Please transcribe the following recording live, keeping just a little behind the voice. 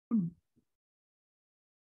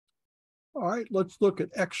All right, let's look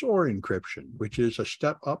at XOR encryption, which is a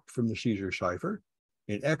step up from the Caesar cipher.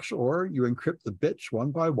 In XOR, you encrypt the bits one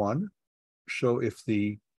by one. So if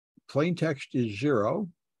the plain text is 0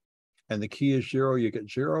 and the key is 0, you get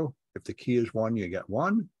 0. If the key is 1, you get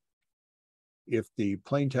 1. If the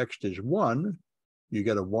plain text is 1, you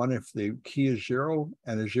get a 1 if the key is 0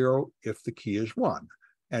 and a 0 if the key is 1.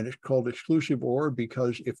 And it's called exclusive OR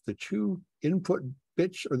because if the two input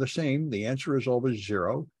bits are the same, the answer is always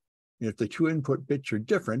 0. And if the two input bits are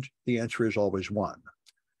different, the answer is always 1.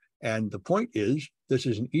 And the point is, this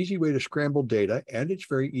is an easy way to scramble data, and it's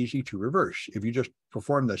very easy to reverse. If you just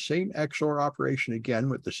perform the same XOR operation again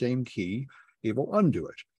with the same key, it will undo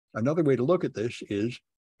it. Another way to look at this is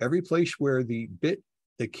every place where the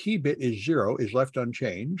key bit is 0 is left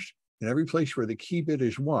unchanged, and every place where the key bit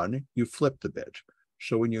is 1, you flip the bit.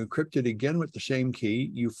 So when you encrypt it again with the same key,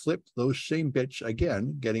 you flip those same bits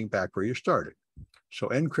again, getting back where you started. So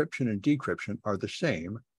encryption and decryption are the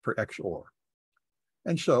same for XOR.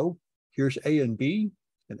 And so here's A and B,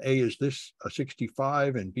 and A is this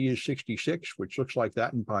 65 and B is 66, which looks like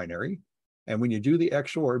that in binary. And when you do the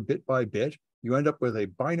XOR bit by bit, you end up with a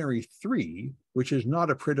binary 3, which is not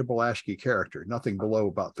a printable ASCII character. Nothing below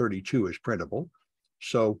about 32 is printable.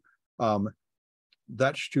 So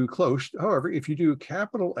that's too close. However, if you do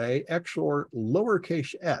capital A XOR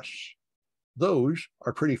lowercase s, those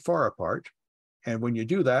are pretty far apart. And when you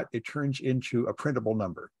do that, it turns into a printable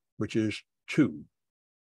number, which is 2.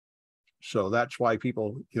 So that's why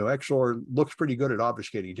people, XOR looks pretty good at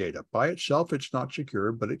obfuscating data. By itself, it's not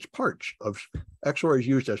secure, but it's parts of, XOR is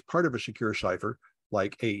used as part of a secure cipher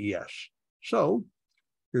like AES. So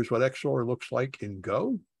here's what XOR looks like in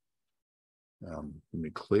Go. Let me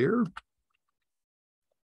clear.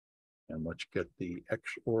 And let's get the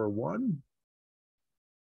XOR one.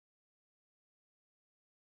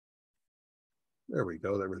 There we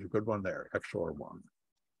go. There was a good one there, XOR one.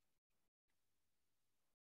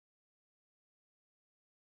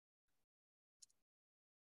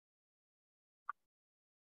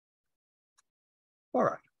 All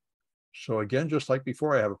right. So again, just like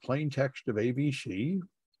before, I have a plain text of ABC.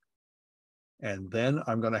 And then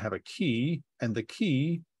I'm going to have a key, and the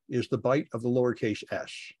key is the byte of the lowercase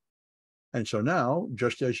s. And so now,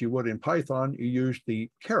 just as you would in Python, you use the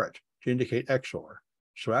caret to indicate XOR.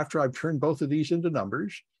 So after I've turned both of these into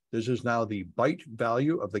numbers, this is now the byte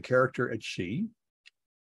value of the character at C.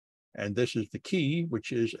 And this is the key,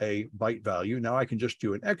 which is a byte value. Now I can just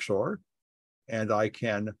do an XOR, and I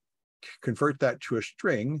can convert that to a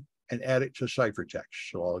string and add it to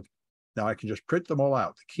ciphertext. So now I can just print them all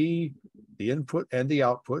out, the key, the input, and the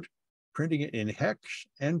output, printing it in hex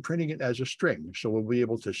and printing it as a string. So we'll be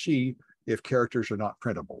able to see if characters are not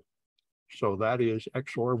printable. So that is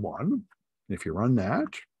XOR 1. If you run that,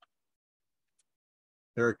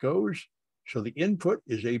 there it goes. So the input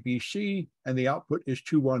is ABC and the output is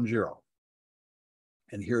 210.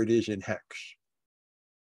 And here it is in hex.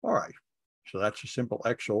 All right, so that's a simple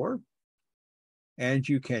XOR. And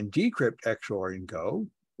you can decrypt XOR in Go,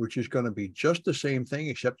 which is going to be just the same thing,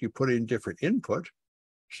 except you put in different input.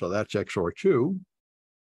 So that's XOR 2.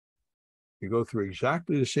 You go through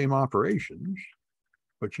exactly the same operations,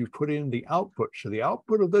 but you put in the output. So the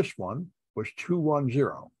output of this one was 210.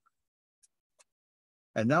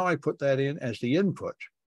 And now I put that in as the input,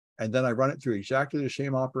 and then I run it through exactly the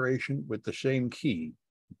same operation with the same key,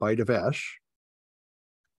 byte of S.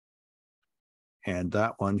 And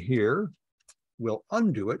that one here will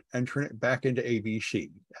undo it and turn it back into ABC,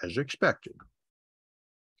 as expected.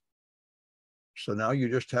 So now you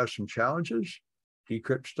just have some challenges.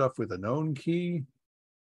 Decrypt stuff with a known key,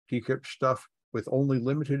 decrypt stuff with only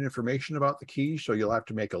limited information about the key, so you'll have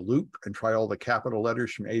to make a loop and try all the capital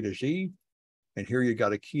letters from A to Z. And here you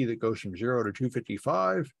got a key that goes from 0 to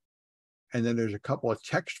 255. And then there's a couple of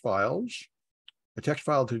text files, a text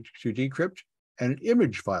file to decrypt and an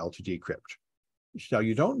image file to decrypt. Now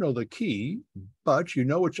you don't know the key, but you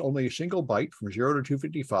know it's only a single byte from 0 to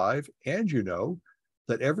 255, and you know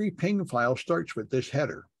that every ping file starts with this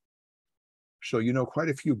header. So you know quite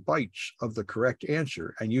a few bytes of the correct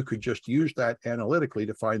answer, and you could just use that analytically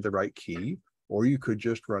to find the right key, or you could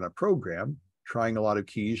just run a program trying a lot of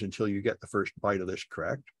keys until you get the first byte of this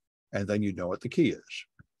correct, and then you know what the key is.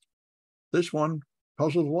 This one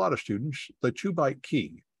puzzles a lot of students, the 2-byte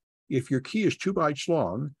key. If your key is 2 bytes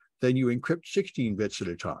long, then you encrypt 16 bits at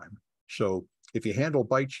a time. So if you handle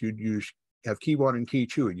bytes, you'd have key 1 and key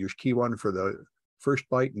 2, and use key 1 for the first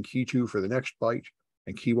byte and key 2 for the next byte,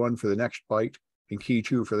 and key 1 for the next byte, and key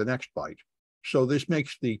 2 for the next byte. So this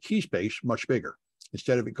makes the key space much bigger.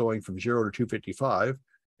 Instead of it going from 0 to 255,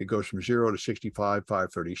 it goes from 0 to 65,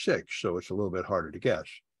 536. So it's a little bit harder to guess.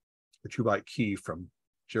 a 2-byte key from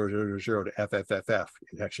 0000 to FFFF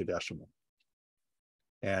in hexadecimal.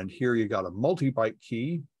 And here you got a multi-byte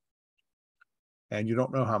key, and you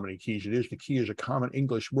don't know how many keys it is. The key is a common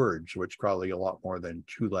English word, so it's probably a lot more than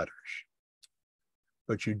 2 letters.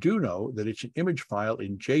 But you do know that it's an image file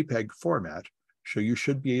in JPEG format, so you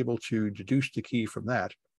should be able to deduce the key from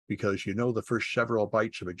that because you know the first several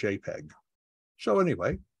bytes of a JPEG. So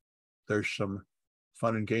anyway, there's some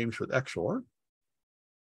fun and games with XOR.